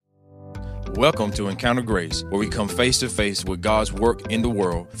Welcome to Encounter Grace, where we come face to face with God's work in the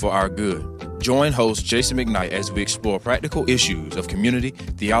world for our good. Join host Jason McKnight as we explore practical issues of community,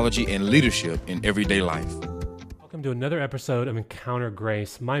 theology, and leadership in everyday life. Welcome to another episode of Encounter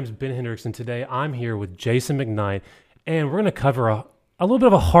Grace. My name is Ben Hendricks, and today I'm here with Jason McKnight, and we're going to cover a little bit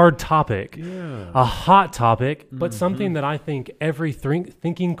of a hard topic, a hot topic, but something that I think every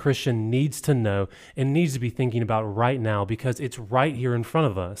thinking Christian needs to know and needs to be thinking about right now because it's right here in front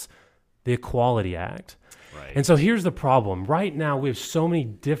of us, the Equality Act. Right. And so here's the problem. Right now, we have so many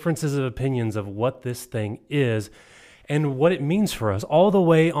differences of opinions of what this thing is and what it means for us. All the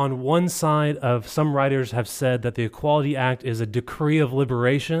way on one side of some writers have said that the Equality Act is a decree of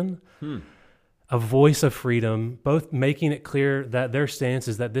liberation, a voice of freedom, both making it clear that their stance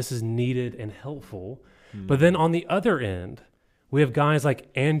is that this is needed and helpful. But then on the other end, we have guys like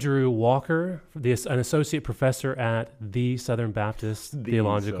Andrew Walker, an associate professor at the Southern Baptist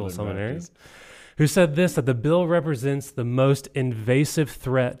Theological Seminary, who said this, that the bill represents the most invasive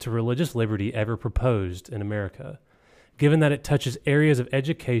threat to religious liberty ever proposed in America, given that it touches areas of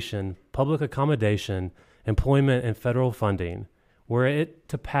education, public accommodation, employment, and federal funding. Were it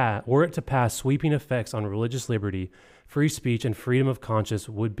to pass, sweeping effects on religious liberty, free speech, and freedom of conscience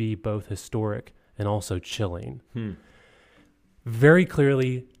would be both historic and also chilling. Very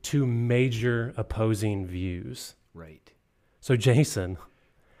clearly, two major opposing views. Right. So, Jason,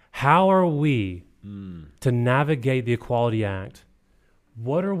 how are we to navigate the Equality Act?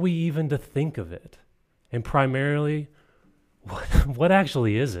 What are we even to think of it? And primarily, what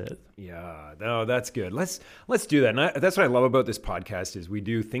actually is it? Yeah, no, that's good. Let's do that. And that's what I love about this podcast is we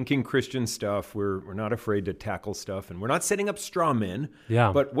do thinking Christian stuff. We're not afraid to tackle stuff, and we're not setting up straw men.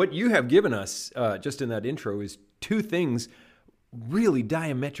 Yeah. But what you have given us just in that intro is two things really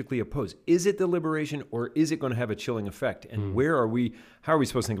diametrically opposed. Is it the liberation, or is it going to have a chilling effect? And how are we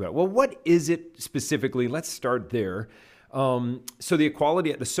supposed to think about it? Well, what is it specifically? Let's start there. So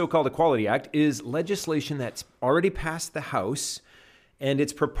the so-called Equality Act is legislation that's already passed the House, and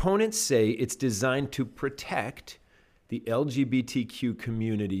its proponents say it's designed to protect the LGBTQ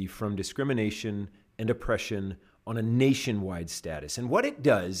community from discrimination and oppression on a nationwide status. And what it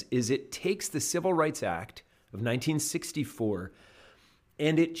does is it takes the Civil Rights Act of 1964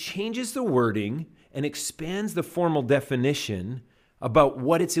 and it changes the wording and expands the formal definition about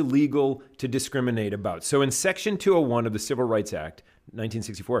what it's illegal to discriminate about. So in Section 201 of the Civil Rights Act,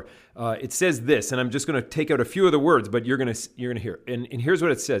 1964, it says this, and I'm just going to take out a few of the words, but you're going to hear. And here's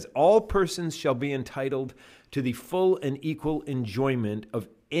what it says. All persons shall be entitled to the full and equal enjoyment of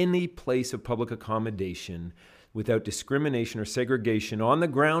any place of public accommodation without discrimination or segregation on the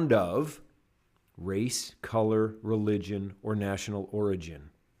ground of race, color, religion, or national origin.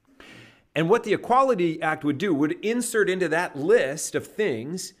 And what the Equality Act would do would insert into that list of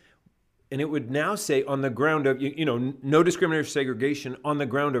things, and it would now say on the ground of, no discrimination or segregation on the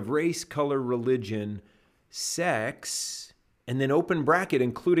ground of race, color, religion, sex, and then open bracket,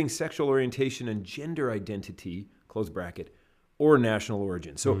 including sexual orientation and gender identity, close bracket, or national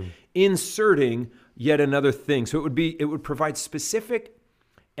origin. So inserting yet another thing. So it would provide specific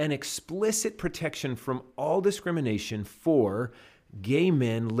and explicit protection from all discrimination for gay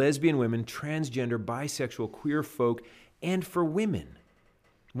men, lesbian women, transgender, bisexual, queer folk, and for women.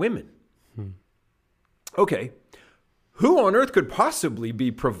 Women. Okay. Who on earth could possibly be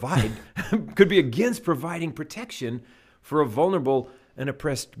against providing protection for a vulnerable and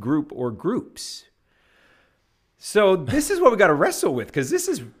oppressed group or groups? So this is what we got to wrestle with, because this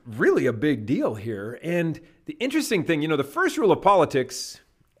is really a big deal here. And the interesting thing, the first rule of politics,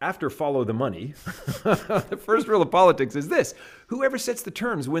 after follow the money, the first rule of politics is this: whoever sets the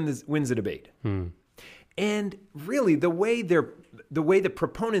terms wins the debate. And really, the way the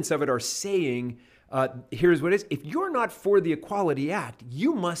proponents of it are saying, here's what it is: if you're not for the Equality Act,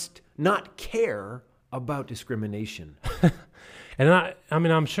 you must not care about discrimination. And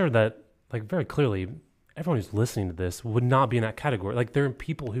I'm sure that, very clearly, everyone who's listening to this would not be in that category. There are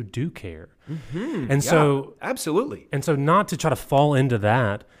people who do care. And so, absolutely. And so not to try to fall into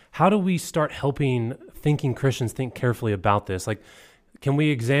that, how do we start helping thinking Christians think carefully about this? Can we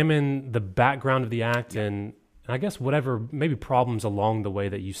examine the background of the act and I guess whatever maybe problems along the way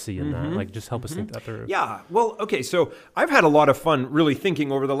that you see in that, just help us think that through? Yeah. Well, okay. So I've had a lot of fun really thinking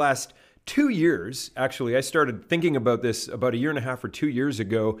over the last 2 years. Actually, I started thinking about this about 1.5 years or 2 years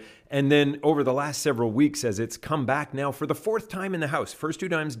ago. And then over the last several weeks, as it's come back now for the 4th time in the House. First 2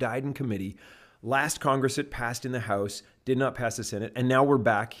 times died in committee. Last Congress it passed in the House, did not pass the Senate, and now we're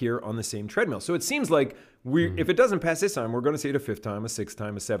back here on the same treadmill. So it seems like if it doesn't pass this time, we're going to see it a 5th time, a 6th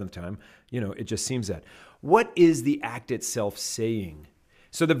time, a 7th time. It just seems that. What is the act itself saying?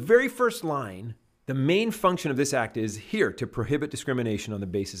 So the very first line, the main function of this act is here to prohibit discrimination on the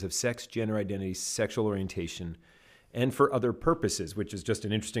basis of sex, gender identity, sexual orientation, and for other purposes, which is just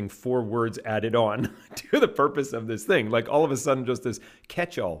an interesting 4 words added on to the purpose of this thing. Like all of a sudden, just this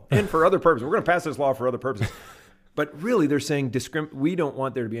catch-all. And for other purposes. We're going to pass this law for other purposes. But really, they're saying we don't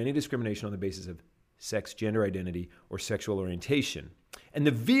want there to be any discrimination on the basis of sex, gender identity, or sexual orientation. And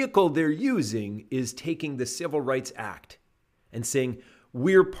the vehicle they're using is taking the Civil Rights Act and saying,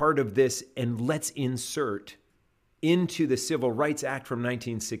 we're part of this, and let's insert into the Civil Rights Act from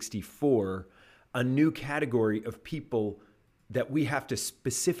 1964 a new category of people that we have to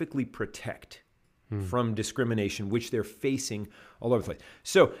specifically protect from discrimination, which they're facing all over the place.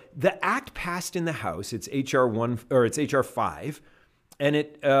 So the act passed in the House, it's HR 5, and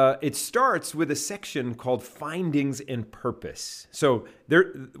it starts with a section called Findings and Purpose. So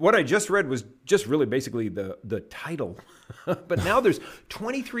what I just read was just really basically the title. But now there's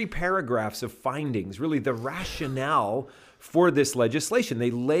 23 paragraphs of findings, really the rationale for this legislation.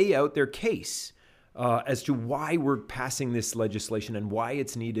 They lay out their case as to why we're passing this legislation and why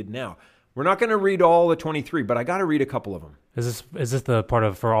it's needed now. We're not going to read all the 23, but I got to read a couple of them. Is this the part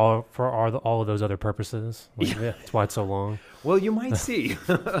of for all of those other purposes? Like, yeah, that's why it's so long. Well, you might see.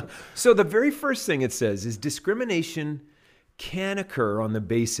 So the very first thing it says is discrimination can occur on the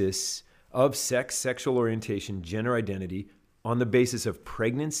basis of sex, sexual orientation, gender identity, on the basis of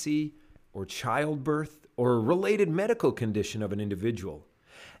pregnancy or childbirth or a related medical condition of an individual,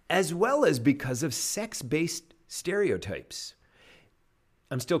 as well as because of sex-based stereotypes.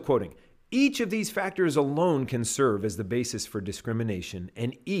 I'm still quoting. Each of these factors alone can serve as the basis for discrimination,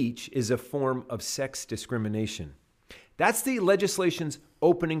 and each is a form of sex discrimination. That's the legislation's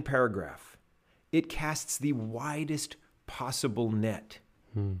opening paragraph. It casts the widest possible net.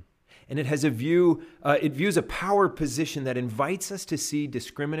 And it has it views a power position that invites us to see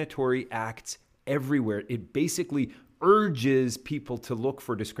discriminatory acts everywhere. It basically urges people to look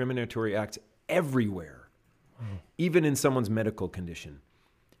for discriminatory acts everywhere, even in someone's medical condition.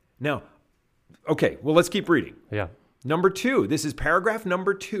 Now, okay, well, let's keep reading. Yeah. Number 2, this is paragraph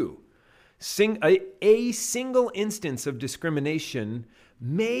number 2. A single instance of discrimination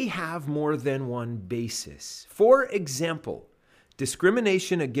may have more than one basis. For example,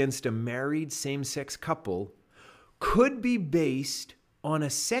 discrimination against a married same-sex couple could be based on a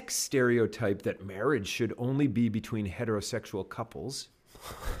sex stereotype that marriage should only be between heterosexual couples,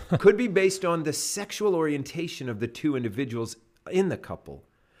 could be based on the sexual orientation of the two individuals in the couple,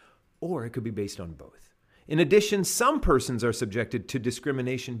 or it could be based on both. In addition, some persons are subjected to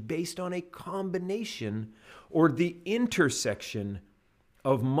discrimination based on a combination or the intersection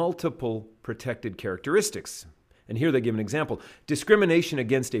of multiple protected characteristics. And here they give an example. Discrimination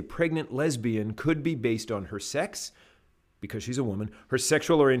against a pregnant lesbian could be based on her sex, because she's a woman, her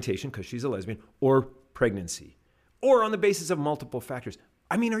sexual orientation, because she's a lesbian, or pregnancy, or on the basis of multiple factors.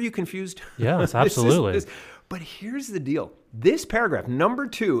 I mean, are you confused? Yes, absolutely. But here's the deal. This paragraph, number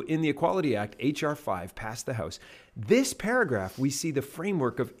 2 in the Equality Act, HR 5, passed the House. This paragraph, we see the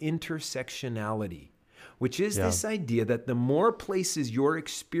framework of intersectionality, which is this idea that the more places your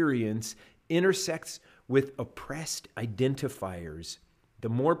experience intersects with oppressed identifiers, the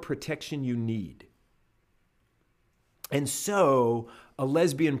more protection you need. And so a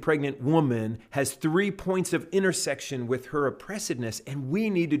lesbian pregnant woman has 3 points of intersection with her oppressedness, and we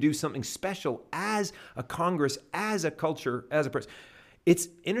need to do something special as a Congress, as a culture, as a person. Its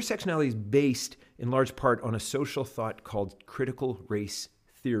intersectionality is based in large part on a social thought called critical race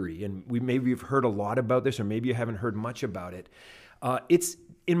theory. And maybe you've heard a lot about this, or maybe you haven't heard much about it. It's,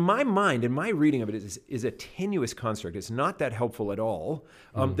 in my mind, in my reading of it, is a tenuous construct. It's not that helpful at all.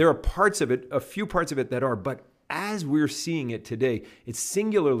 There are parts of it, a few parts of it that are, but as we're seeing it today, it's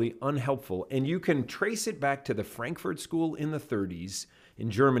singularly unhelpful. And you can trace it back to the Frankfurt School in the 30s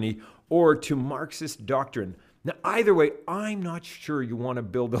in Germany, or to Marxist doctrine. Now, either way, I'm not sure you want to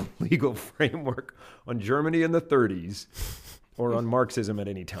build a legal framework on Germany in the 30s or on Marxism at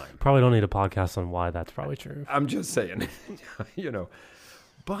any time. Probably don't need a podcast on why that's probably true. I'm just saying,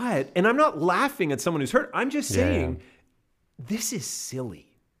 But, and I'm not laughing at someone who's hurt. I'm just saying, this is silly.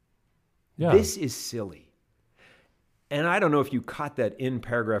 Yeah. This is silly. And I don't know if you caught that in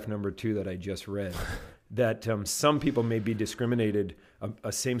paragraph number 2 that I just read, that some people may be discriminated,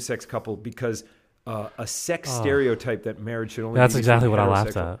 a same-sex couple, because a sex stereotype that marriage should only be. That's exactly what I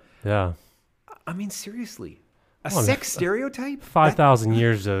laughed at. Yeah. I mean, seriously. Sex stereotype? 5,000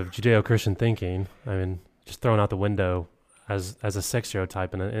 years of Judeo-Christian thinking. I mean, just thrown out the window as a sex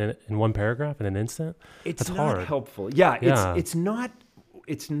stereotype in one paragraph, in an instant. It's That's not hard. helpful. Yeah. It's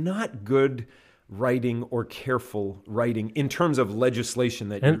not good writing or careful writing in terms of legislation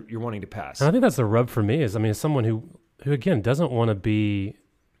that you're wanting to pass. And I think that's the rub for me is, I mean, as someone who again, doesn't want to be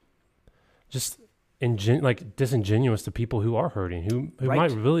just disingenuous to people who are hurting, who Right.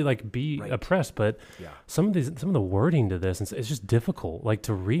 might really like be Right. oppressed. But Yeah. some of the wording to this, it's just difficult, like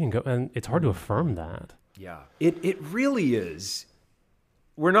to read and go, and it's hard to affirm that. Yeah, it really is.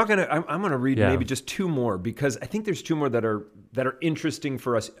 We're not gonna. I'm gonna read maybe just two more because I think there's two more that are interesting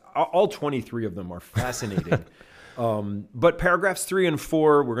for us. All 23 of them are fascinating. But paragraphs 3 and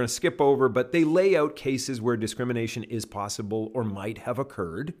 4 we're going to skip over, but they lay out cases where discrimination is possible or might have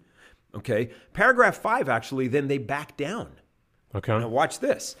occurred. Okay, paragraph 5 actually then they back down. Okay. Now watch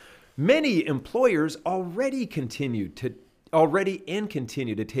this. Many employers already continue to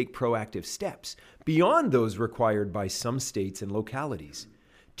take proactive steps beyond those required by some states and localities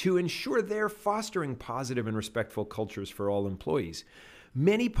to ensure they're fostering positive and respectful cultures for all employees.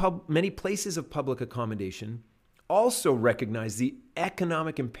 Many places of public accommodation also recognize the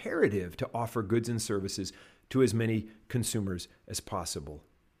economic imperative to offer goods and services to as many consumers as possible.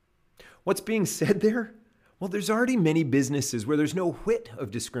 What's being said there? Well, there's already many businesses where there's no whit of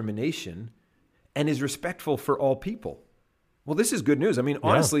discrimination and is respectful for all people. Well, this is good news. I mean,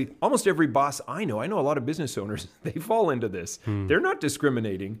 honestly, almost every boss I know a lot of business owners, they fall into this. They're not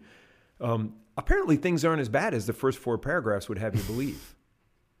discriminating. Apparently, things aren't as bad as the first 4 paragraphs would have you believe.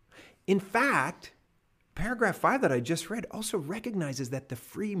 In fact, paragraph 5 that I just read also recognizes that the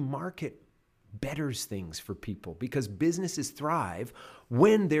free market betters things for people because businesses thrive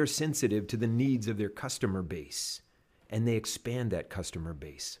when they're sensitive to the needs of their customer base and they expand that customer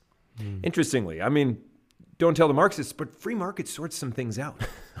base. Interestingly, I mean, don't tell the Marxists, but free market sorts some things out.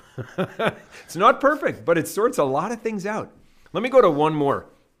 It's not perfect, but it sorts a lot of things out. Let me go to one more.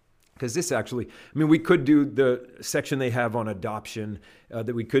 Because this actually, I mean, we could do the section they have on adoption,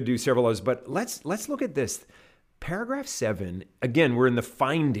 that we could do several others, but let's look at this. Paragraph 7, again, we're in the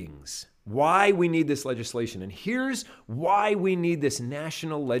findings. Why we need this legislation. And here's why we need this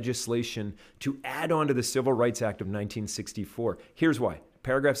national legislation to add on to the Civil Rights Act of 1964. Here's why.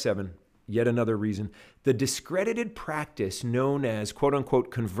 Paragraph 7, yet another reason. The discredited practice known as quote-unquote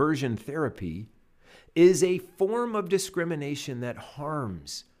conversion therapy is a form of discrimination that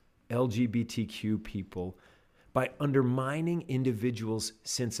harms LGBTQ people by undermining individuals'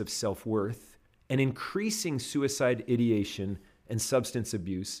 sense of self-worth and increasing suicide ideation and substance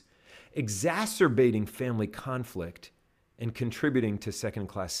abuse, exacerbating family conflict, and contributing to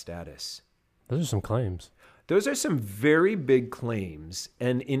second-class status. Those are some claims. Those are some very big claims.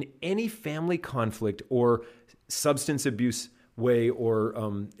 And in any family conflict or substance abuse way or,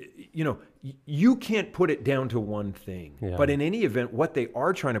 you can't put it down to one thing. Yeah. But in any event, what they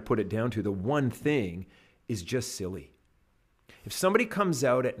are trying to put it down to, the one thing, is just silly. If somebody comes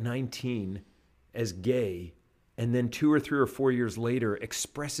out at 19 as gay and then 2 or 3 or 4 years later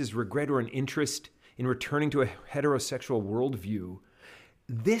expresses regret or an interest in returning to a heterosexual worldview,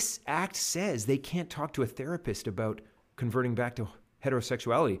 this act says they can't talk to a therapist about converting back to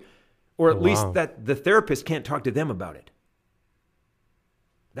heterosexuality, or at least that the therapist can't talk to them about it.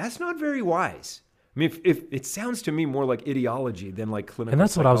 That's not very wise. I mean, if it sounds to me more like ideology than like clinical. And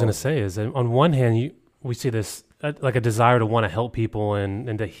that's what I was going to psychology. say is that on one hand, we see this like a desire to want to help people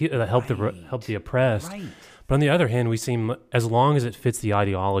and to help the oppressed. Right. But on the other hand, we seem, as long as it fits the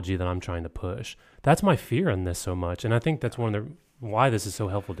ideology that I'm trying to push, that's my fear in this so much. And I think that's one of the why this is so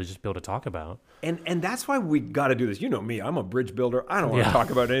helpful to just be able to talk about. And that's why we got to do this. You know me, I'm a bridge builder. I don't want to talk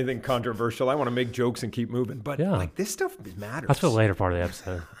about anything controversial. I want to make jokes and keep moving. But like this stuff matters. That's for the later part of the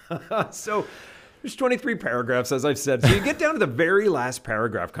episode. So there's 23 paragraphs, as I've said. So you get down to the very last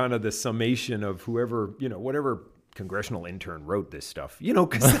paragraph, kind of the summation of whoever, whatever congressional intern wrote this stuff,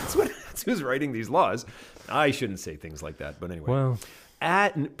 because that's who's writing these laws. I shouldn't say things like that, but anyway. Well,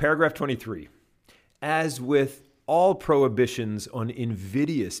 At paragraph 23, as with all prohibitions on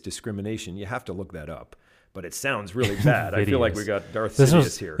invidious discrimination, you have to look that up, but it sounds really bad. I feel like we got Darth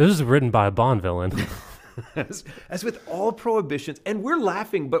Sidious here. This is written by a Bond villain. As with all prohibitions, and we're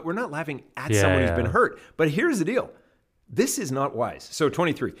laughing, but we're not laughing at someone who's been hurt. But here's the deal. This is not wise. So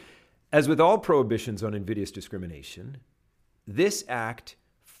 23, as with all prohibitions on invidious discrimination, this act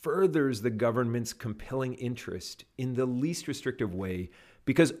furthers the government's compelling interest in the least restrictive way,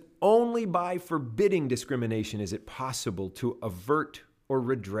 because only by forbidding discrimination is it possible to avert or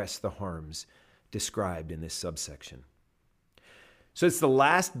redress the harms described in this subsection. So it's the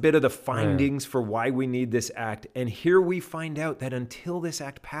last bit of the findings for why we need this act. And here we find out that until this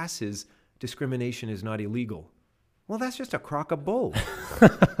act passes, discrimination is not illegal. Well, that's just a crock of bull.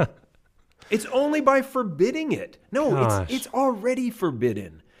 It's only by forbidding it. No, it's already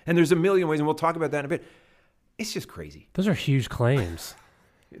forbidden. And there's a million ways, and we'll talk about that in a bit. It's just crazy. Those are huge claims.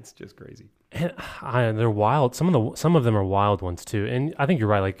 It's just crazy. And they're wild. Some of them are wild ones too. And I think you're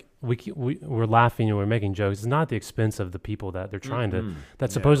right. Like we're laughing and we're making jokes. It's not at the expense of the people that they're trying to,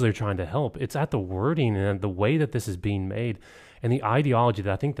 that supposedly are trying to help. It's at the wording and the way that this is being made, and the ideology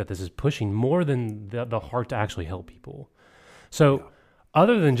that I think that this is pushing more than the heart to actually help people. So,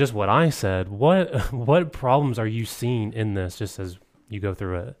 other than just what I said, what problems are you seeing in this, just as you go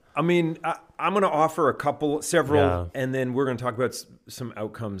through it? I mean, I'm going to offer several, and then we're going to talk about some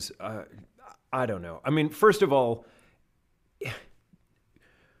outcomes. I don't know. I mean, first of all,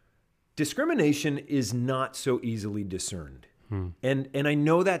 discrimination is not so easily discerned. And I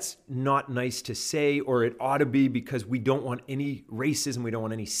know that's not nice to say, or it ought to be, because we don't want any racism, we don't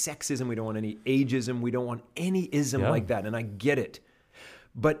want any sexism, we don't want any ageism, we don't want any ism like that, and I get it.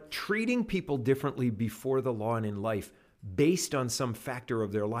 But treating people differently before the law and in life based on some factor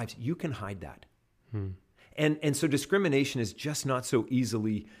of their lives, you can hide that. And so discrimination is just not so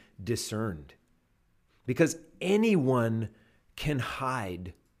easily discerned, because anyone can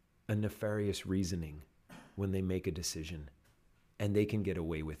hide a nefarious reasoning when they make a decision, and they can get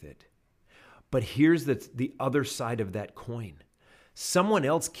away with it. But here's the other side of that coin. Someone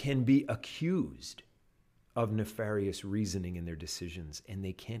else can be accused of nefarious reasoning in their decisions, and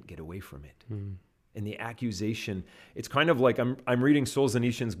they can't get away from it. And the accusation, it's kind of like I'm reading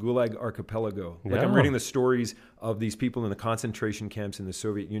Solzhenitsyn's Gulag Archipelago. Like I'm reading the stories of these people in the concentration camps in the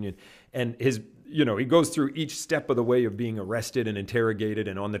Soviet Union. And he goes through each step of the way of being arrested and interrogated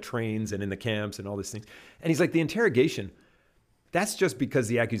and on the trains and in the camps and all these things. And he's like, the interrogation, that's just because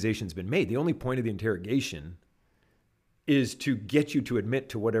the accusation's been made. The only point of the interrogation is to get you to admit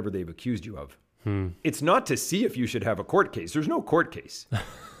to whatever they've accused you of. It's not to see if you should have a court case. There's no court case.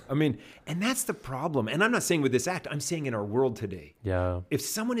 I mean, and that's the problem. And I'm not saying with this act, I'm saying in our world today. Yeah. If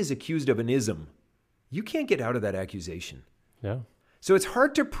someone is accused of an ism, you can't get out of that accusation. Yeah. So it's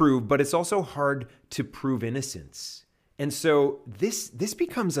hard to prove, but it's also hard to prove innocence. And so this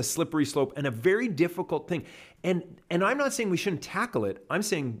becomes a slippery slope and a very difficult thing. And I'm not saying we shouldn't tackle it. I'm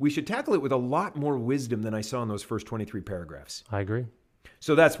saying we should tackle it with a lot more wisdom than I saw in those first 23 paragraphs. I agree.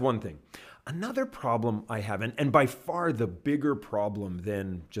 So that's one thing. Another problem I have, and by far the bigger problem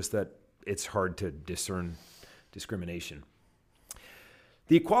than just that it's hard to discern discrimination.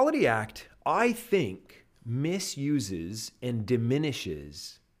 The Equality Act, I think, misuses and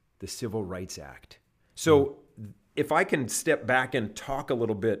diminishes the Civil Rights Act. So if I can step back and talk a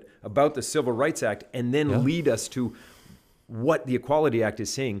little bit about the Civil Rights Act and then lead us to what the Equality Act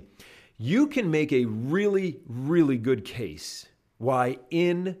is saying, you can make a really, really good case why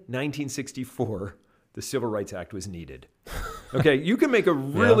in 1964 the Civil Rights Act was needed. Okay, you can make a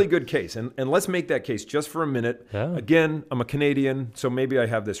really good case, and let's make that case just for a minute. Yeah. Again, I'm a Canadian, so maybe I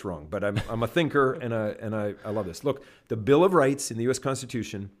have this wrong, but I'm a thinker, and I love this. Look, the Bill of Rights in the U.S.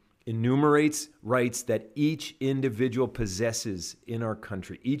 Constitution enumerates rights that each individual possesses in our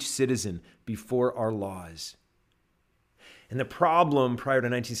country, each citizen before our laws. And the problem prior to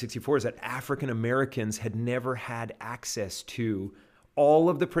 1964 is that African Americans had never had access to all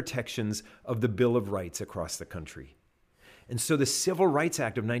of the protections of the Bill of Rights across the country. And so the Civil Rights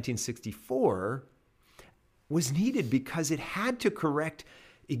Act of 1964 was needed because it had to correct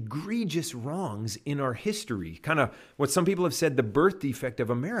egregious wrongs in our history, kind of what some people have said the birth defect of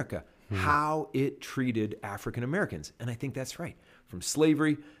America, how it treated African Americans. And I think that's right. From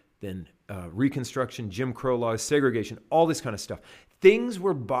slavery, then Reconstruction, Jim Crow laws, segregation, all this kind of stuff. Things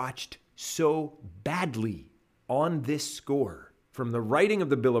were botched so badly on this score. From the writing of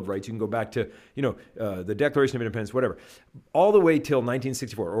the Bill of Rights, you can go back to, the Declaration of Independence, whatever, all the way till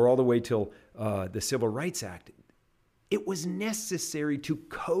 1964, or all the way till the Civil Rights Act. It was necessary to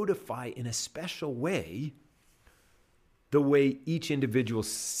codify in a special way the way each individual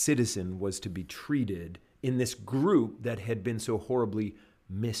citizen was to be treated in this group that had been so horribly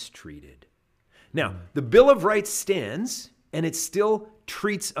mistreated. Now, the Bill of Rights stands, and it still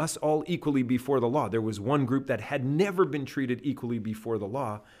treats us all equally before the law. There was one group that had never been treated equally before the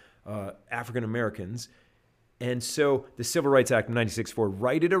law, African Americans. And so the Civil Rights Act of 1964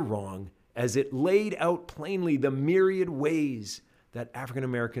 righted a wrong as it laid out plainly the myriad ways that African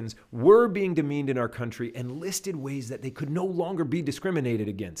Americans were being demeaned in our country and listed ways that they could no longer be discriminated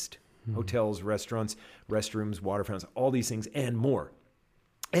against. Hotels, restaurants, restrooms, water fountains, all these things and more.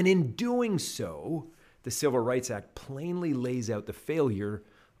 And in doing so, the Civil Rights Act plainly lays out the failure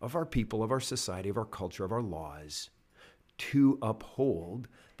of our people, of our society, of our culture, of our laws to uphold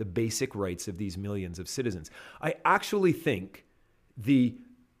the basic rights of these millions of citizens. I actually think the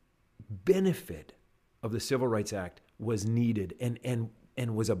benefit of the Civil Rights Act was needed. And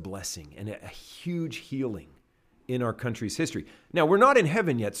and was a blessing and a huge healing in our country's history. Now, we're not in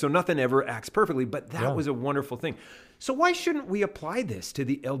heaven yet, so nothing ever acts perfectly, but that was a wonderful thing. So why shouldn't we apply this to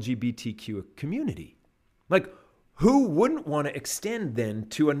the LGBTQ community? Like, who wouldn't want to extend then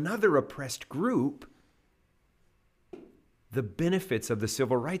to another oppressed group the benefits of the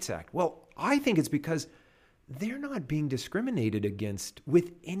Civil Rights Act? Well, I think it's because they're not being discriminated against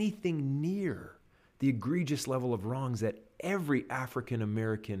with anything near the egregious level of wrongs that every African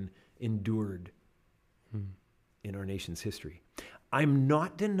American endured in our nation's history. I'm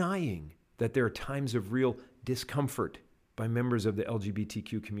not denying that there are times of real discomfort by members of the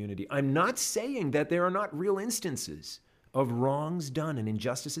LGBTQ community. I'm not saying that there are not real instances of wrongs done and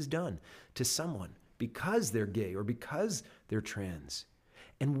injustices done to someone because they're gay or because they're trans.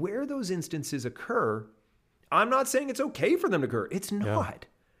 And where those instances occur, I'm not saying it's okay for them to occur. It's not.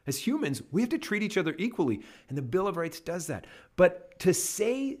 As humans, we have to treat each other equally, and the Bill of Rights does that. But to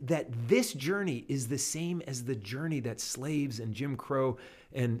say that this journey is the same as the journey that slaves and Jim Crow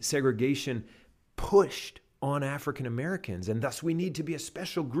and segregation pushed on African Americans, and thus we need to be a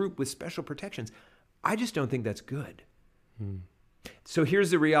special group with special protections, I just don't think that's good. So here's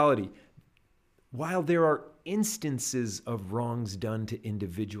the reality. While there are instances of wrongs done to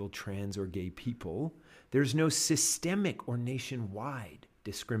individual trans or gay people, there's no systemic or nationwide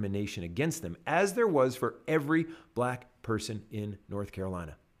discrimination against them, as there was for every black person in North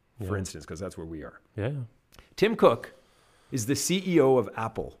Carolina, for instance, because that's where we are. Yeah. Tim Cook is the CEO of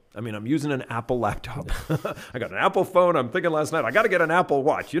Apple. I mean, I'm using an Apple laptop. I got an Apple phone. I'm thinking last night, I got to get an Apple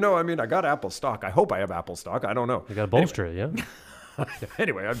Watch. I got Apple stock. I hope I have Apple stock. I don't know. You got to bolster it, yeah?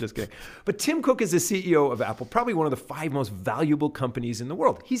 Anyway, I'm just kidding. But Tim Cook is the CEO of Apple, probably one of the 5 most valuable companies in the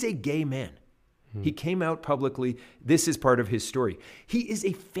world. He's a gay man. He came out publicly. This is part of his story. He is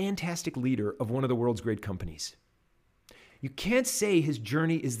a fantastic leader of one of the world's great companies. You can't say his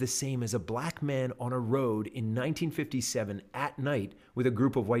journey is the same as a black man on a road in 1957 at night with a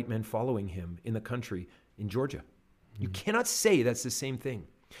group of white men following him in the country in Georgia. You cannot say that's the same thing.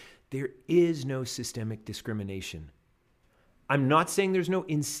 There is no systemic discrimination. I'm not saying there's no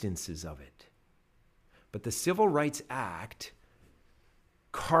instances of it, but the Civil Rights Act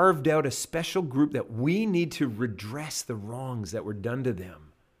carved out a special group that we need to redress the wrongs that were done to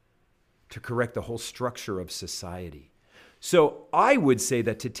them to correct the whole structure of society. So I would say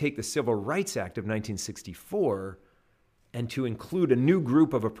that to take the Civil Rights Act of 1964 and to include a new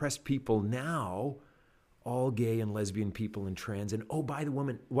group of oppressed people now, all gay and lesbian people and trans, and by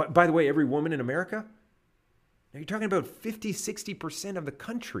the way, every woman in America? Now you're talking about 50, 60% of the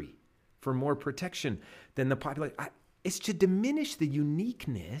country for more protection than the population. It's to diminish the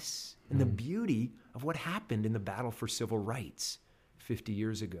uniqueness and the beauty of what happened in the battle for civil rights 50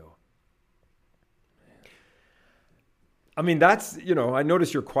 years ago. I mean, that's, I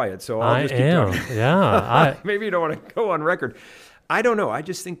notice you're quiet, so I'll just keep talking. Yeah. Maybe you don't want to go on record. I don't know. I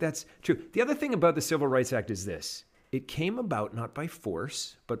just think that's true. The other thing about the Civil Rights Act is this. It came about not by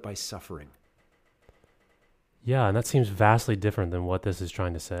force, but by suffering. Yeah, and that seems vastly different than what this is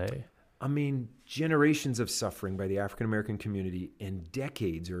trying to say. I mean, generations of suffering by the African American community and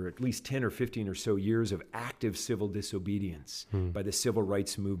decades, or at least 10 or 15 or so years of active civil disobedience by the civil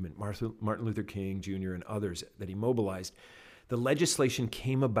rights movement, Martin Luther King Jr. and others that he mobilized. The legislation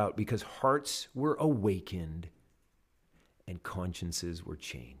came about because hearts were awakened and consciences were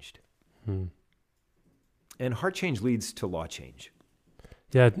changed. And heart change leads to law change.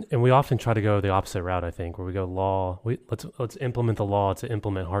 Yeah, and we often try to go the opposite route, I think, where we go law. Let's implement the law to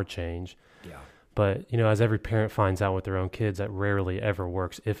implement heart change. Yeah. But, as every parent finds out with their own kids, that rarely ever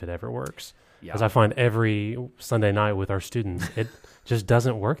works, if it ever works. Yeah. As I find every Sunday night with our students, it just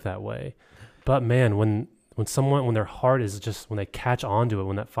doesn't work that way. But man, when their heart is just, when they catch onto it,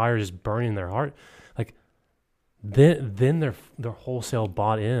 when that fire is just burning in their heart, like then they're wholesale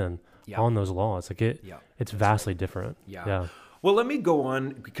bought in on those laws. Like it's vastly different. Yeah. Well, let me go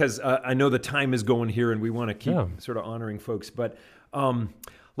on because I know the time is going here and we want to keep sort of honoring folks. But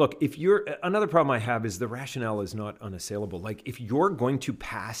look, another problem I have is the rationale is not unassailable. Like if you're going to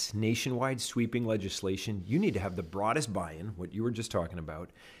pass nationwide sweeping legislation, you need to have the broadest buy-in, what you were just talking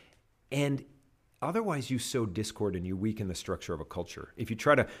about. And otherwise you sow discord and you weaken the structure of a culture. If you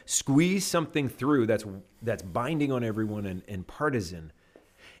try to squeeze something through that's binding on everyone and partisan,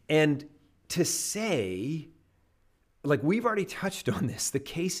 and to say, like we've already touched on this, the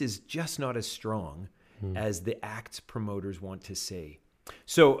case is just not as strong as the act's promoters want to say.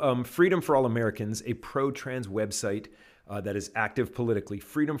 So Freedom for All Americans, a pro-trans website that is active politically,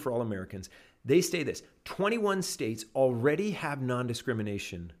 Freedom for All Americans, they say this: 21 states already have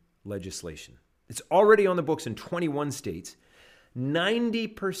non-discrimination legislation. It's already on the books in 21 states.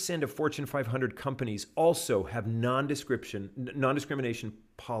 90% of Fortune 500 companies also have non-discrimination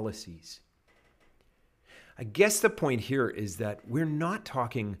policies. I guess the point here is that we're not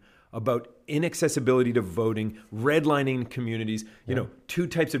talking about inaccessibility to voting, redlining communities, two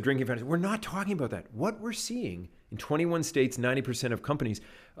types of drinking fountains. We're not talking about that. What we're seeing in 21 states, 90% of companies,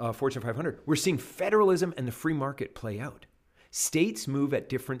 Fortune 500, we're seeing federalism and the free market play out. States move at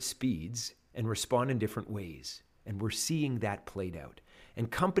different speeds and respond in different ways. And we're seeing that played out. And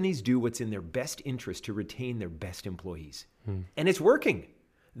companies do what's in their best interest to retain their best employees. And it's working.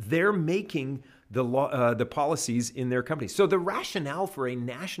 They're making the policies in their companies. So the rationale for a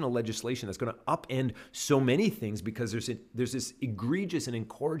national legislation that's going to upend so many things because there's this egregious and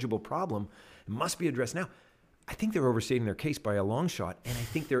incorrigible problem must be addressed now. I think they're overstating their case by a long shot, and I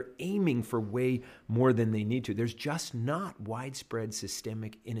think they're aiming for way more than they need to. There's just not widespread,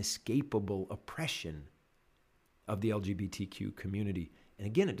 systemic, inescapable oppression of the LGBTQ community. And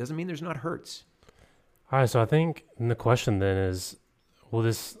again, it doesn't mean there's not hurts. All right, so I think the question then is, will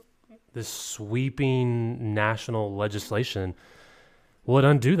this sweeping national legislation, will it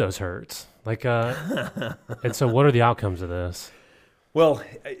undo those hurts? And so what are the outcomes of this? Well,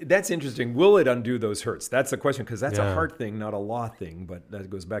 that's interesting. Will it undo those hurts? That's the question, because that's a heart thing, not a law thing, but that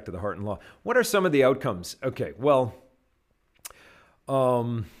goes back to the heart and law. What are some of the outcomes? Okay, well,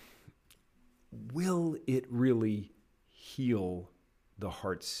 will it really heal the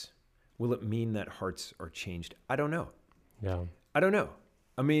hearts? Will it mean that hearts are changed? I don't know. Yeah. I don't know.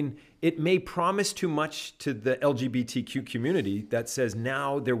 I mean, it may promise too much to the LGBTQ community that says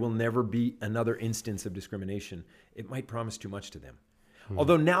now there will never be another instance of discrimination. It might promise too much to them.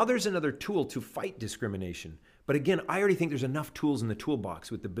 Although now there's another tool to fight discrimination. But again, I already think there's enough tools in the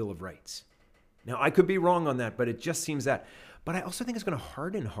toolbox with the Bill of Rights. Now, I could be wrong on that, but it just seems that. But I also think it's going to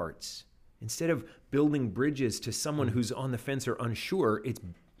harden hearts. Instead of building bridges to someone who's on the fence or unsure, it's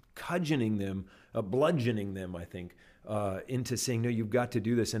bludgeoning them, I think, into saying, no, you've got to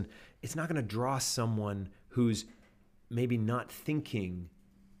do this. And it's not going to draw someone who's maybe not thinking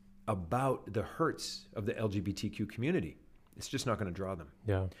about the hurts of the LGBTQ community. It's just not going to draw them.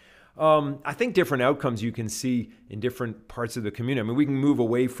 Yeah. I think different outcomes you can see in different parts of the community. I mean, we can move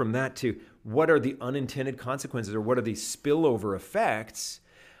away from that to what are the unintended consequences or what are the spillover effects.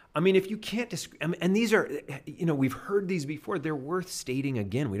 I mean, if you can't, and these are, we've heard these before. They're worth stating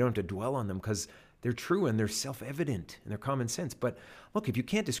again. We don't have to dwell on them because they're true and they're self-evident and they're common sense. But look, if you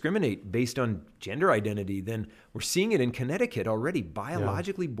can't discriminate based on gender identity, then we're seeing it in Connecticut already.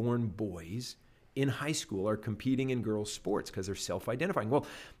 Biologically born boys in high school are competing in girls' sports because they're self-identifying. Well,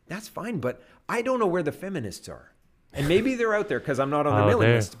 that's fine, but I don't know where the feminists are. And maybe they're out there because I'm not on the mailing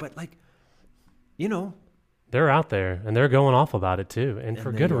list, but they're out there and they're going off about it too. And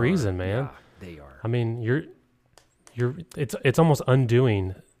for good reason, man. Yeah, they are. I mean, it's almost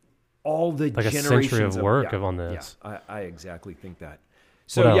undoing all the like generations a century of work on this. Yeah, I exactly think that.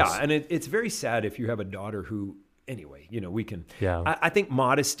 So and it's very sad if you have a daughter who, anyway, we can. Yeah. I think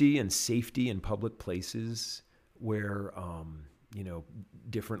modesty and safety in public places where,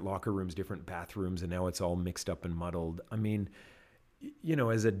 different locker rooms, different bathrooms, and now it's all mixed up and muddled. I mean,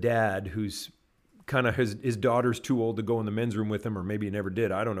 as a dad who's kind of his daughter's too old to go in the men's room with him, or maybe he never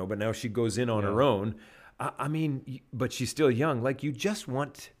did, I don't know, but now she goes in on her own. I mean, but she's still young. Like, you just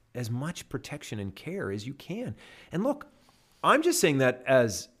want as much protection and care as you can. And look, I'm just saying that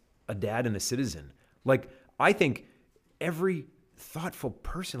as a dad and a citizen. Like, I think every thoughtful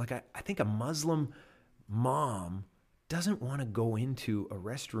person, like I think a Muslim mom doesn't want to go into a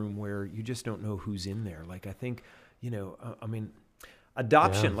restroom where you just don't know who's in there. Like, I think,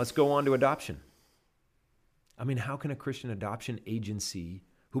 adoption, let's go on to adoption. I mean, how can a Christian adoption agency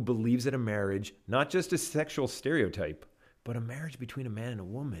who believes that a marriage, not just a sexual stereotype, but a marriage between a man and a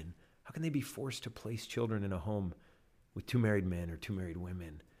woman, how can they be forced to place children in a home with two married men or two married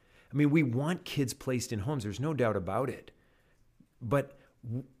women? I mean, we want kids placed in homes. There's no doubt about it. But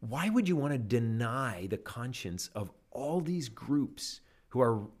why would you want to deny the conscience of all these groups who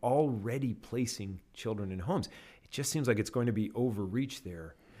are already placing children in homes? It just seems like it's going to be overreach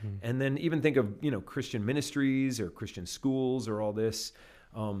there. Mm-hmm. And then even think of, Christian ministries or Christian schools or all this.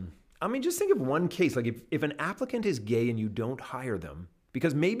 Just think of one case. Like if an applicant is gay and you don't hire them,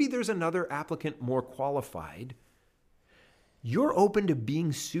 because maybe there's another applicant more qualified, you're open to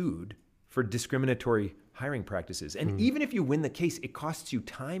being sued for discriminatory hiring practices. And even if you win the case, it costs you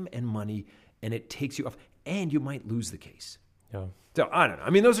time and money and it takes you off, and you might lose the case. Yeah. So I don't know.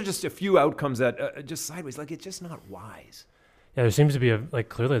 I mean, those are just a few outcomes that just sideways, like it's just not wise. Yeah, there seems to be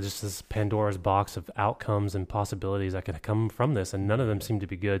clearly just this Pandora's box of outcomes and possibilities that could come from this, and none of them seem to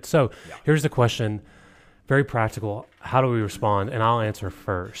be good. So here's the question. very practical. How do we respond? And I'll answer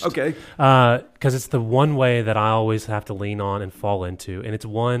first. Okay. Because it's the one way that I always have to lean on and fall into. And it's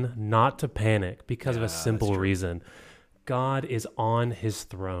one, not to panic because of a simple reason. God is on his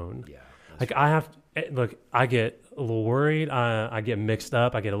throne. Yeah. Like I get a little worried. I get mixed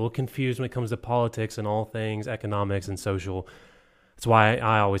up. I get a little confused when it comes to politics and all things economics and social. That's why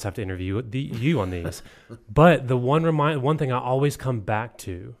I always have to interview you on these. But the one thing I always come back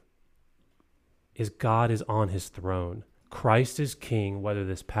to is God is on his throne. Christ is king, whether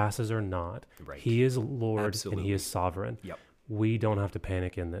this passes or not. Right. He is Lord. Absolutely. And he is sovereign. Yep. We don't have to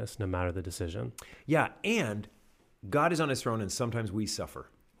panic in this, no matter the decision. Yeah, and God is on his throne, and sometimes we suffer.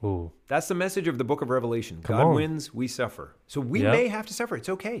 Ooh. That's the message of the book of Revelation. Come God on. wins, we suffer. So we may have to suffer. It's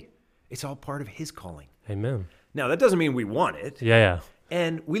okay. It's all part of his calling. Amen. Now, that doesn't mean we want it. Yeah.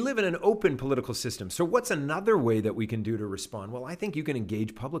 And we live in an open political system. So what's another way that we can do to respond? Well, I think you can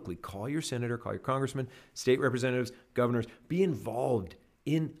engage publicly. Call your senator, call your congressman, state representatives, governors. Be involved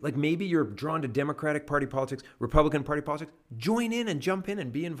in, like maybe you're drawn to Democratic Party politics, Republican Party politics. Join in and jump in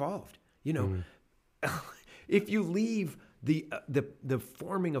and be involved. You know, if you leave the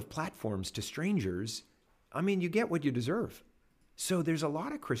forming of platforms to strangers, I mean, you get what you deserve. So there's a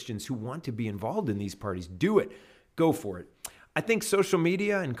lot of Christians who want to be involved in these parties. Do it. Go for it. I think social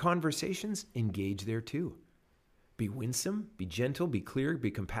media and conversations, engage there too. Be winsome, be gentle, be clear,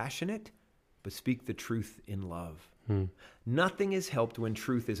 be compassionate, but speak the truth in love. Nothing is helped when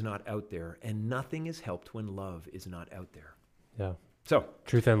truth is not out there, and nothing is helped when love is not out there. Yeah. So,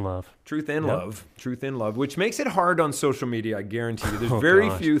 truth and love. Truth and love, which makes it hard on social media, I guarantee you. There's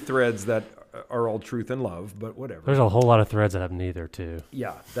Gosh. few threads that are all truth and love, but whatever. There's a whole lot of threads that have neither, too.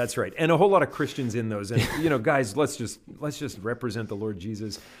 Yeah, that's right. And a whole lot of Christians in those. And, you know, guys, let's just represent the Lord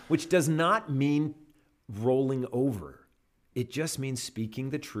Jesus, which does not mean rolling over. It just means speaking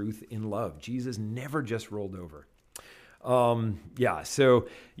the truth in love. Jesus never just rolled over. So,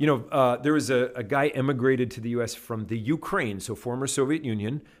 you know, there was a guy emigrated to the U.S. from the Ukraine, so former Soviet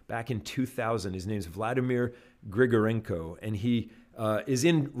Union, back in 2000. His name's Vladimir Grigorenko, and he is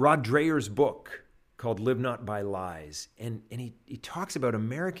in Rod Dreher's book called Live Not by Lies. And he talks about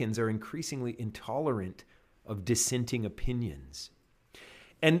Americans are increasingly intolerant of dissenting opinions.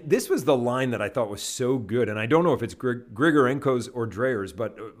 And this was the line that I thought was so good. And I don't know if it's Grigorenko's or Dreher's,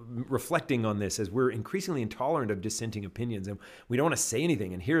 but reflecting on this as we're increasingly intolerant of dissenting opinions and we don't want to say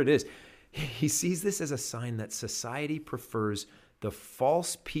anything. And here it is. He sees this as a sign that society prefers the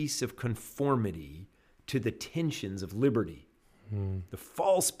false peace of conformity to the tensions of liberty. The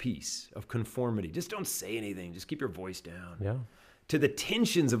false peace of conformity. Just don't say anything. Just keep your voice down. Yeah. To the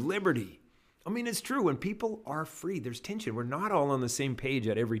tensions of liberty. I mean, it's true. When people are free, there's tension. We're not all on the same page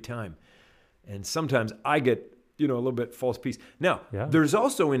at every time. And sometimes I get, a little bit false peace. Now, there's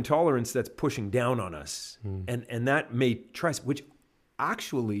also intolerance that's pushing down on us. And that may which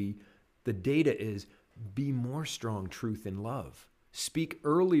actually the data is be more strong truth in love. Speak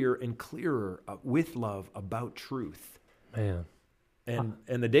earlier and clearer with love about truth. Man.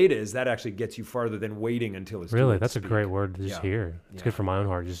 And the data is that actually gets you farther than waiting until it's really. That's a great word to just hear. It's good for my own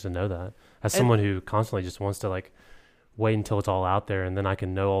heart just to know that. As someone who constantly just wants to wait until it's all out there and then I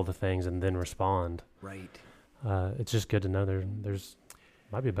can know all the things and then respond. Right. It's just good to know there's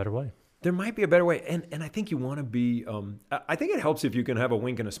might be a better way. There might be a better way, and I think you want to be. I think it helps if you can have a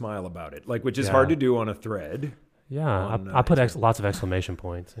wink and a smile about it, which is hard to do on a thread. Yeah, I put lots of exclamation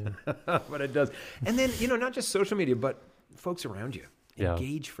points. But it does, and then not just social media, but folks around you.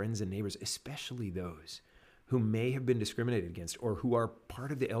 Engage friends and neighbors, especially those who may have been discriminated against or who are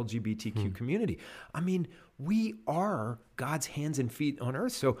part of the LGBTQ community. I mean, we are God's hands and feet on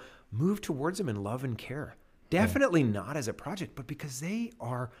earth, so move towards them in love and care. Definitely not as a project, but because they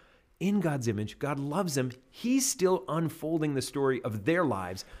are in God's image. God loves them. He's still unfolding the story of their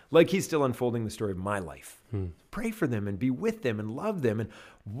lives like he's still unfolding the story of my life. Pray for them and be with them and love them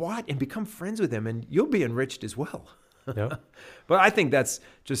and become friends with them, and you'll be enriched as well. Yep. But I think that's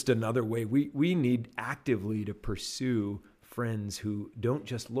just another way we need actively to pursue friends who don't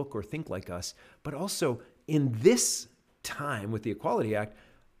just look or think like us, but also in this time with the Equality Act,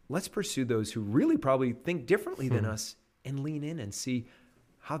 let's pursue those who really probably think differently than us and lean in and see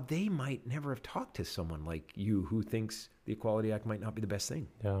how they might never have talked to someone like you who thinks the Equality Act might not be the best thing.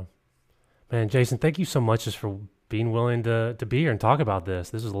 Yeah. Man, Jason, thank you so much just for being willing to be here and talk about this.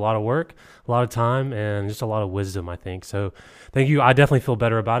 This was a lot of work, a lot of time, and just a lot of wisdom, I think. So thank you. I definitely feel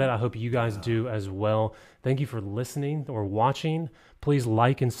better about it. I hope you guys do as well. Thank you for listening or watching. Please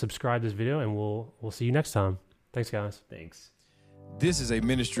like and subscribe this video, and we'll see you next time. Thanks, guys. Thanks. This is a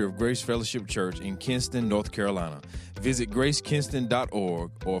ministry of Grace Fellowship Church in Kinston, North Carolina. Visit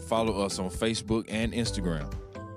gracekinston.org or follow us on Facebook and Instagram.